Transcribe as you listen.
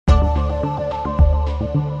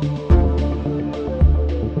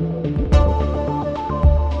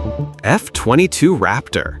F-22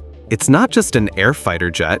 Raptor. It's not just an air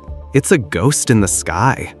fighter jet, it's a ghost in the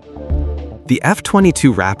sky. The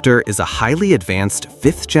F-22 Raptor is a highly advanced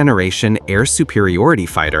 5th-generation air superiority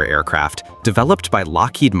fighter aircraft developed by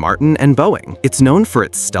Lockheed Martin and Boeing. It's known for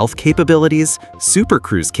its stealth capabilities,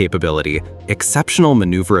 supercruise capability, exceptional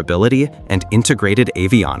maneuverability, and integrated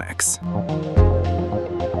avionics.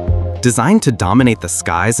 Designed to dominate the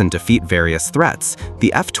skies and defeat various threats,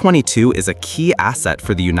 the F-22 is a key asset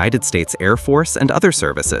for the United States Air Force and other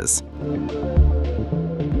services.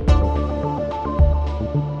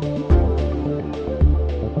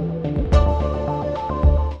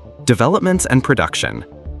 Development and production.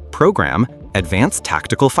 Program, Advanced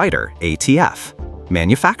Tactical Fighter, ATF.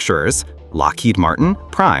 Manufacturers, Lockheed Martin,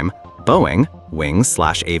 Prime, Boeing,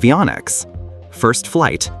 Wing/Avionics. First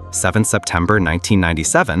flight, 7 September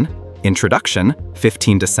 1997. Introduction,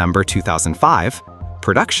 15 December 2005.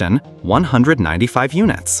 Production, 195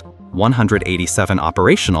 units. 187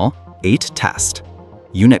 operational, 8 test.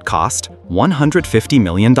 Unit cost, $150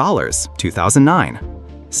 million, 2009.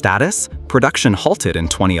 Status, production halted in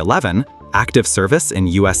 2011, active service in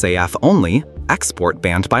USAF only, export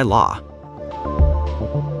banned by law.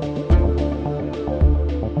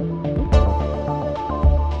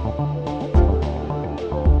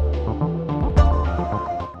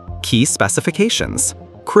 Key specifications.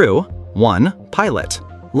 Crew, 1 pilot.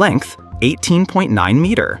 Length, 18.9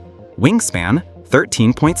 meter. Wingspan,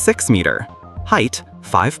 13.6 meter. Height,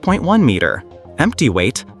 5.1 meter. Empty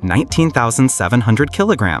weight, 19,700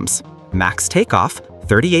 kilograms. Max takeoff,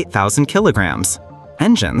 38,000 kilograms.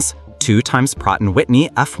 Engines, 2 times Pratt & Whitney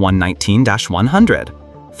F119-100.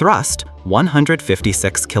 Thrust,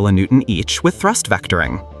 156 kilonewton each with thrust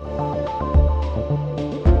vectoring.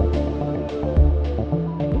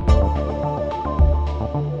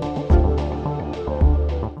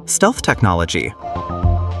 Stealth technology.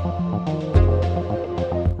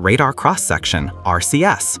 Radar cross-section,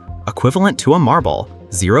 RCS, equivalent to a marble,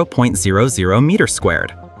 0.00 meters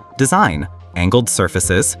squared. Design, angled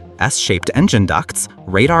surfaces, S-shaped engine ducts,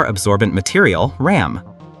 radar-absorbent material, RAM.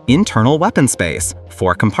 Internal weapon space,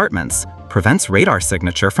 4 compartments, prevents radar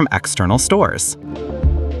signature from external stores.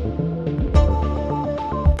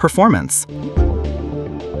 Performance.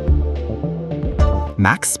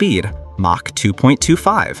 Max speed, Mach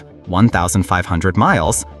 2.25, 1,500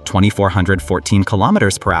 miles, 2,414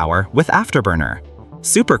 kilometers per hour with afterburner.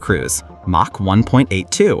 Supercruise, Mach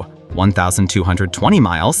 1.82, 1,220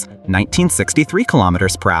 miles, 1,963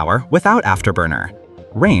 kilometers per hour without afterburner.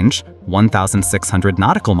 Range, 1,600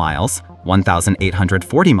 nautical miles,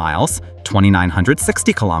 1,840 miles,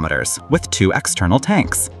 2,960 kilometers with 2 external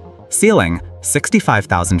tanks. Ceiling,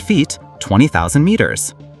 65,000 feet, 20,000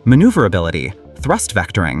 meters. Maneuverability, thrust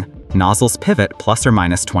vectoring, nozzles pivot plus or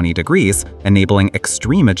minus 20 degrees, enabling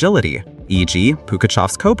extreme agility, e.g.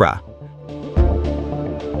 Pukachov's Cobra.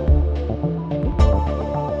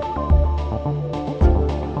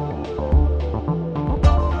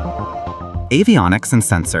 Avionics and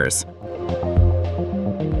sensors.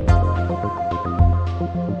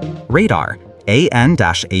 Radar,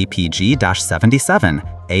 AN-APG-77,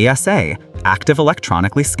 ASA, active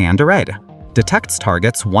electronically scanned array. Detects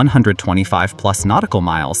targets 125 plus nautical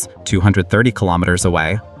miles, 230 kilometers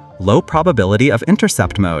away. Low probability of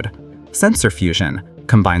intercept mode. Sensor fusion,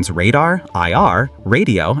 combines radar, IR,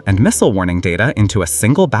 radio, and missile warning data into a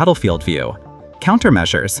single battlefield view.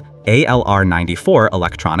 Countermeasures, ALR-94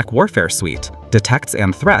 electronic warfare suite, detects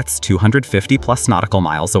and threats 250 plus nautical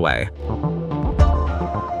miles away.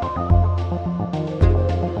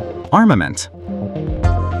 Armament.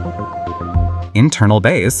 Internal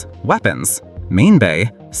bays, weapons. Main bay,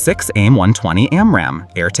 6 AIM-120 AMRAAM,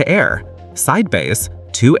 air-to-air. Side bays,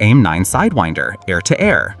 2 AIM-9 Sidewinder,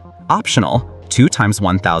 air-to-air. Optional, 2 times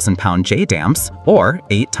 1,000-pound JDAMs or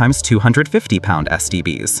 8 times 250-pound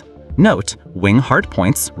SDBs. Note, wing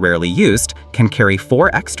hardpoints, rarely used, can carry 4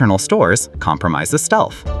 external stores, compromises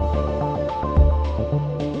stealth.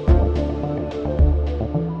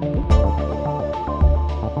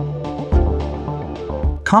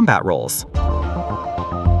 Combat roles.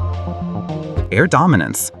 Air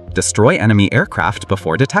dominance, destroy enemy aircraft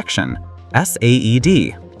before detection.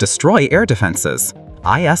 SAED, destroy air defenses.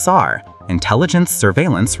 ISR, intelligence,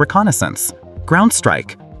 surveillance, reconnaissance. Ground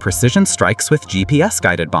strike, precision strikes with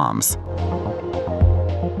GPS-guided bombs.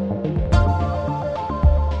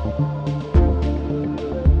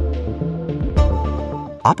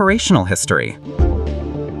 Operational history.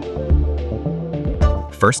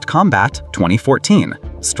 First combat, 2014,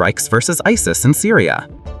 strikes versus ISIS in Syria.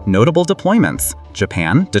 Notable deployments,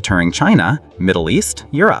 Japan deterring China, Middle East,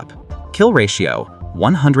 Europe. Kill ratio,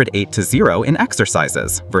 108-0 in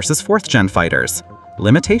exercises versus 4th-gen fighters.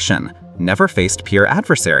 Limitation: never faced peer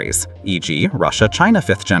adversaries, e.g. Russia-China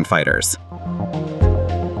 5th-gen fighters.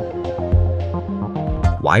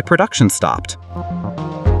 Why production stopped?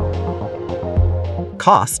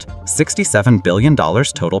 Cost: $67 billion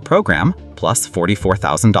total program, plus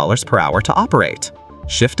 $44,000 per hour to operate.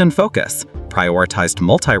 Shift in focus: prioritized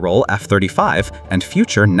multi-role F-35 and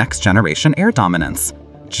future next-generation air dominance.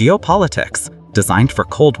 Geopolitics: designed for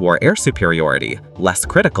Cold War air superiority, less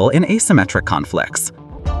critical in asymmetric conflicts.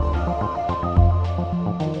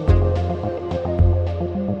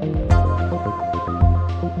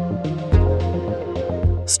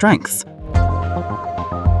 Strengths: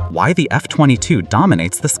 why the F-22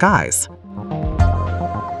 dominates the skies.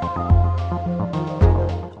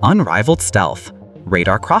 Unrivaled stealth.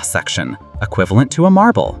 Radar cross-section, equivalent to a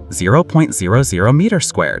marble, 0.00 meters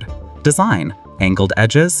squared. Design: angled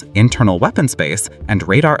edges, internal weapon space, and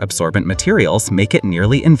radar-absorbent materials make it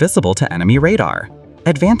nearly invisible to enemy radar.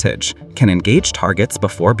 Advantage: can engage targets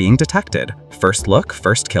before being detected. First look,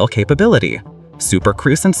 first kill capability.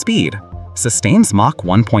 Supercruise and speed. Sustains Mach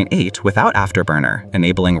 1.8 without afterburner,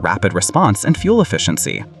 enabling rapid response and fuel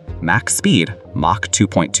efficiency. Max speed: Mach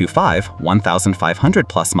 2.25, 1,500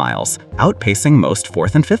 plus miles, outpacing most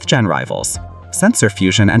 4th and 5th gen rivals. Sensor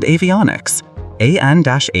fusion and avionics.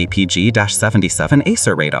 AN-APG-77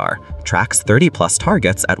 Acer radar tracks 30 plus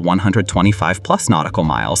targets at 125 plus nautical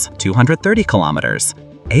miles, 230 kilometers.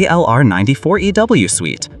 ALR-94EW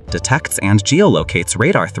suite detects and geolocates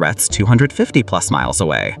radar threats 250 plus miles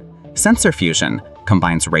away. Sensor fusion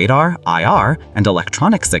combines radar, IR, and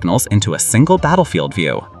electronic signals into a single battlefield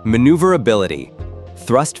view. Maneuverability.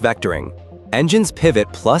 Thrust vectoring. Engines pivot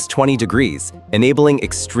plus 20 degrees, enabling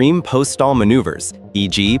extreme post-stall maneuvers,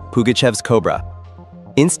 e.g. Pugachev's Cobra.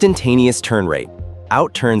 Instantaneous turn rate.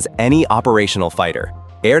 Outturns any operational fighter.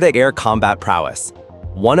 Air-to-air combat prowess.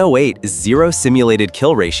 108-0 simulated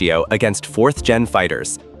kill ratio against 4th-gen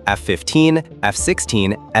fighters, F-15,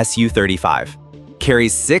 F-16, Su-35.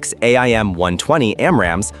 Carries 6 AIM-120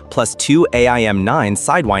 AMRAAMs plus 2 AIM-9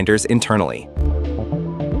 Sidewinders internally.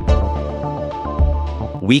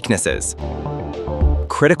 Weaknesses.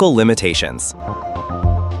 Critical limitations.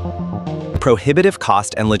 Prohibitive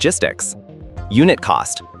cost and logistics. Unit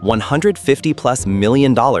cost, $150+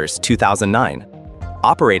 million 2009.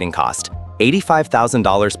 Operating cost,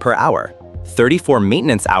 $85,000 per hour, 34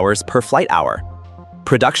 maintenance hours per flight hour.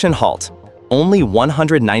 Production halt, only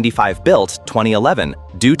 195 built 2011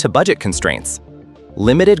 due to budget constraints.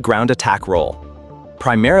 Limited ground attack role.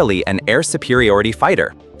 Primarily an air superiority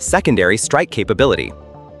fighter, secondary strike capability.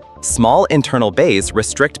 Small internal bays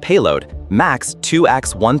restrict payload, max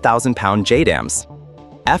 2x 1,000-pound JDAMs.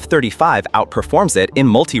 F-35 outperforms it in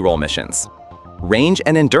multi-role missions. Range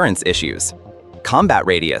and endurance issues. Combat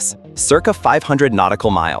radius, circa 500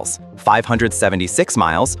 nautical miles, 576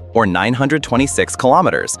 miles, or 926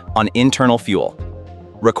 kilometers on internal fuel.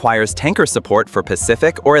 Requires tanker support for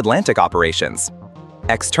Pacific or Atlantic operations.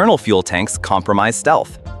 External fuel tanks compromise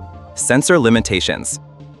stealth. Sensor limitations.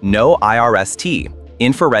 No IRST,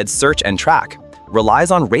 infrared search and track, relies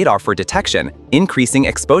on radar for detection, increasing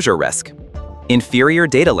exposure risk. Inferior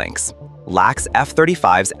data links. Lacks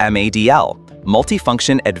F-35's MADL,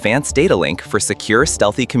 multifunction advanced data link for secure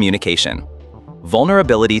stealthy communication.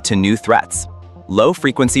 Vulnerability to new threats.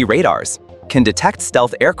 Low-frequency radars. Can detect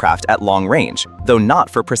stealth aircraft at long range, though not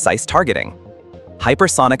for precise targeting.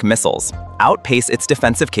 Hypersonic missiles. Outpace its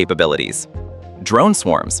defensive capabilities. Drone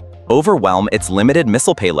swarms. Overwhelm its limited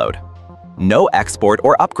missile payload. No export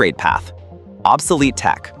or upgrade path. Obsolete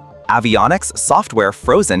tech. Avionics software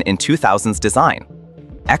frozen in 2000's design.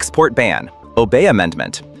 Export ban. Obey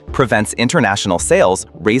amendment. Prevents international sales,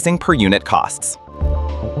 raising per unit costs.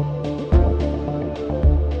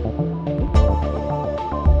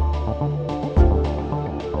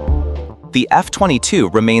 The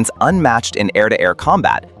F-22 remains unmatched in air-to-air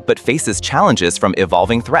combat, but faces challenges from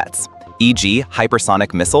evolving threats, e.g.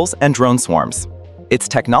 hypersonic missiles and drone swarms. Its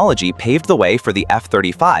technology paved the way for the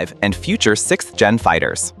F-35 and future 6th-gen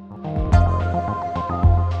fighters.